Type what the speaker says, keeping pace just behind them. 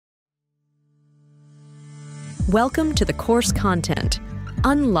Welcome to the course content.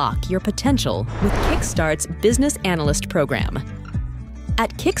 Unlock your potential with Kickstart's Business Analyst program.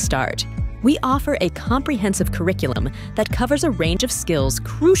 At Kickstart, we offer a comprehensive curriculum that covers a range of skills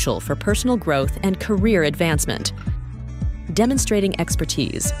crucial for personal growth and career advancement. Demonstrating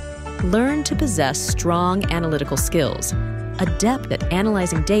expertise, learn to possess strong analytical skills, adept at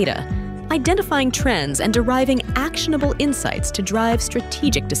analyzing data, identifying trends, and deriving actionable insights to drive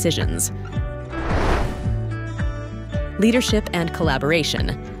strategic decisions. Leadership and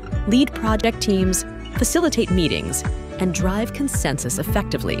collaboration, lead project teams, facilitate meetings, and drive consensus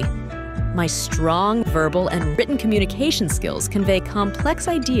effectively. My strong verbal and written communication skills convey complex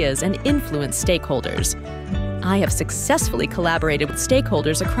ideas and influence stakeholders. I have successfully collaborated with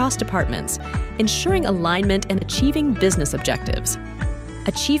stakeholders across departments, ensuring alignment and achieving business objectives.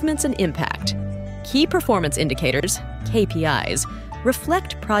 Achievements and impact. Key performance indicators, KPIs,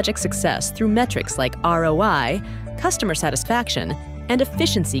 reflect project success through metrics like ROI, customer satisfaction, and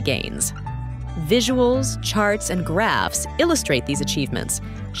efficiency gains. Visuals, charts, and graphs illustrate these achievements,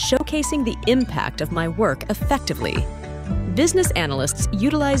 showcasing the impact of my work effectively. Business analysts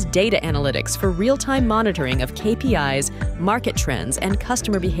utilize data analytics for real-time monitoring of KPIs, market trends, and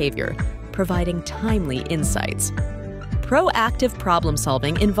customer behavior, providing timely insights. Proactive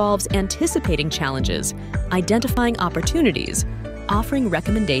problem-solving involves anticipating challenges, identifying opportunities, offering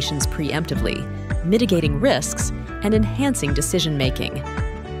recommendations preemptively, mitigating risks, and enhancing decision-making.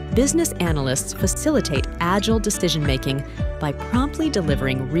 Business analysts facilitate agile decision-making by promptly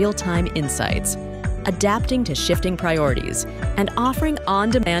delivering real-time insights, adapting to shifting priorities, and offering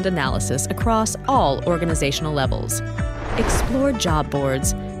on-demand analysis across all organizational levels. Explore job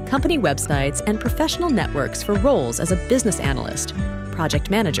boards, company websites, and professional networks for roles as a business analyst, project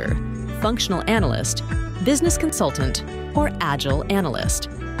manager, functional analyst, business consultant, or agile analyst.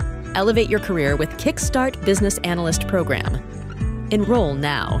 Elevate your career with Kickstart Business Analyst program. Enroll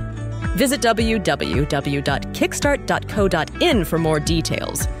now. Visit www.kickstart.co.in for more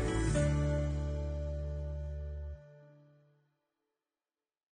details.